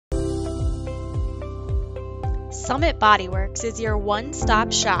Summit Bodyworks is your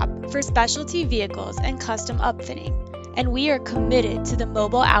one-stop shop for specialty vehicles and custom upfitting, and we are committed to the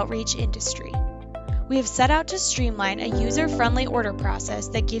mobile outreach industry. We have set out to streamline a user-friendly order process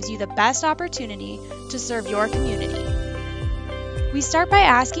that gives you the best opportunity to serve your community. We start by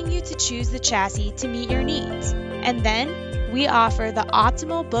asking you to choose the chassis to meet your needs, and then we offer the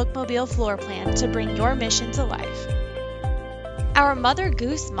optimal Bookmobile floor plan to bring your mission to life. Our Mother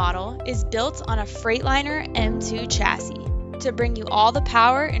Goose model is built on a Freightliner M2 chassis to bring you all the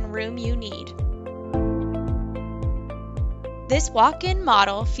power and room you need. This walk-in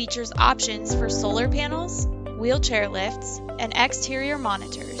model features options for solar panels, wheelchair lifts, and exterior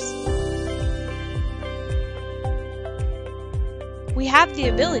monitors. We have the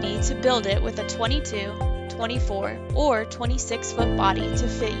ability to build it with a 22, 24, or 26-foot body to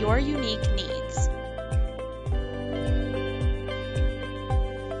fit your unique needs.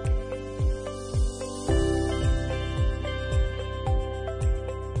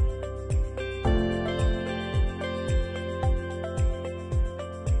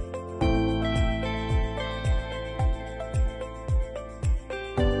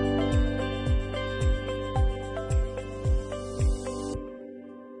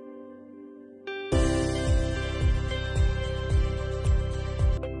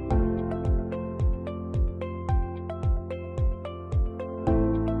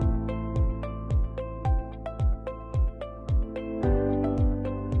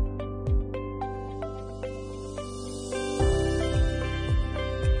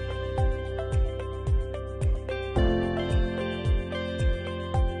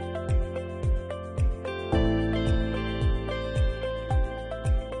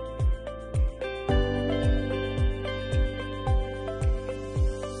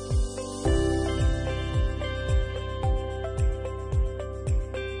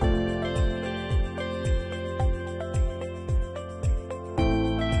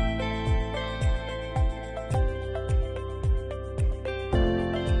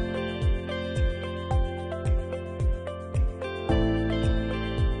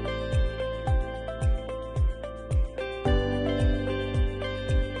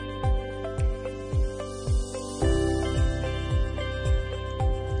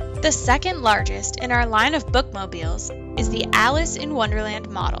 The second largest in our line of bookmobiles is the Alice in Wonderland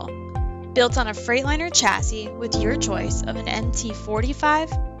model, built on a Freightliner chassis with your choice of an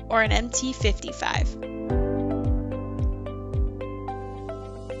MT45 or an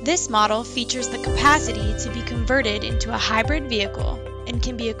MT55. This model features the capacity to be converted into a hybrid vehicle and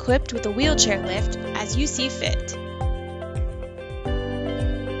can be equipped with a wheelchair lift as you see fit.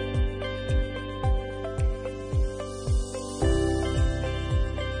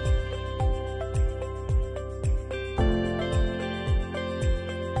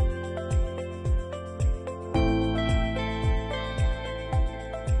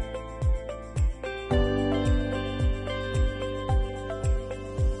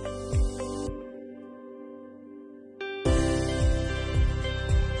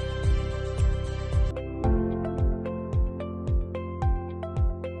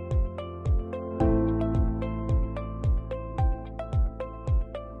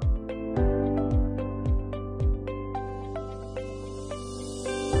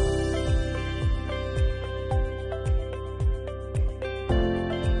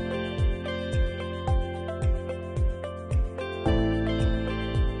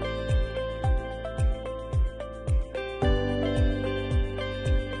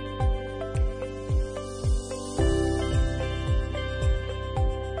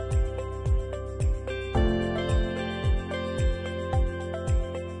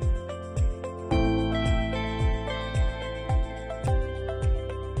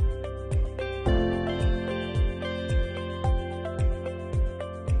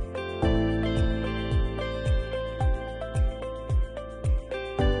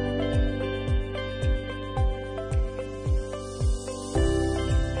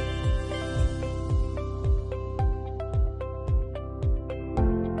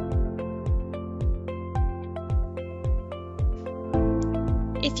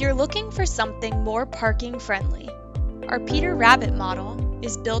 If you're looking for something more parking friendly, our Peter Rabbit model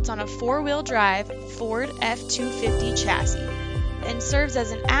is built on a four-wheel drive Ford F-250 chassis and serves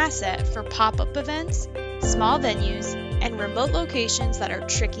as an asset for pop-up events, small venues, and remote locations that are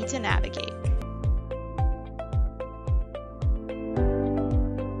tricky to navigate.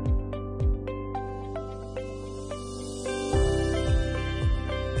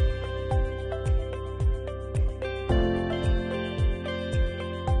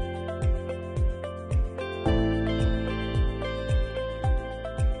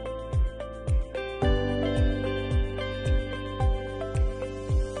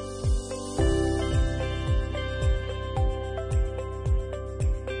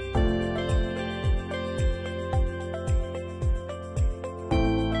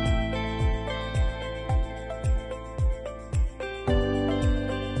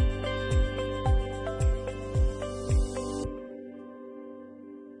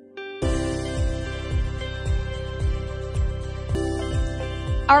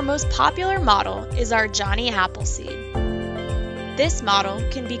 Our most popular model is our Johnny Appleseed. This model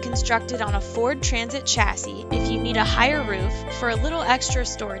can be constructed on a Ford Transit chassis if you need a higher roof for a little extra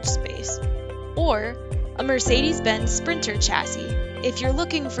storage space, or a Mercedes-Benz Sprinter chassis if you're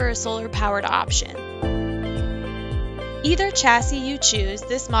looking for a solar-powered option. Either chassis you choose,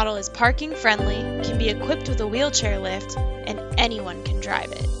 this model is parking friendly, can be equipped with a wheelchair lift, and anyone can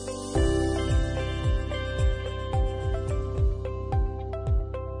drive it.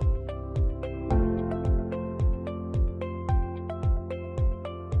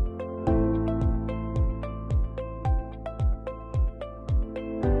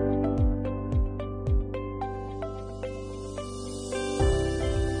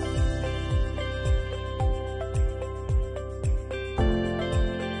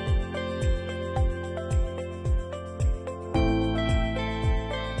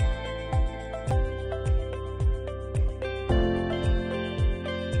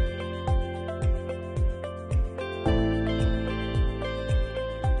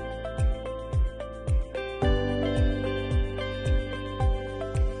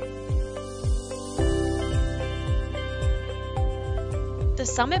 The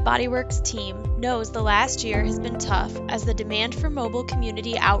Summit Bodyworks team knows the last year has been tough as the demand for mobile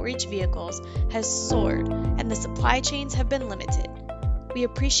community outreach vehicles has soared and the supply chains have been limited. We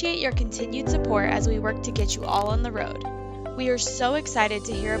appreciate your continued support as we work to get you all on the road. We are so excited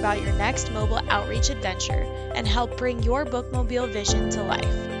to hear about your next mobile outreach adventure and help bring your Bookmobile vision to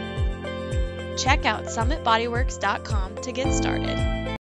life. Check out summitbodyworks.com to get started.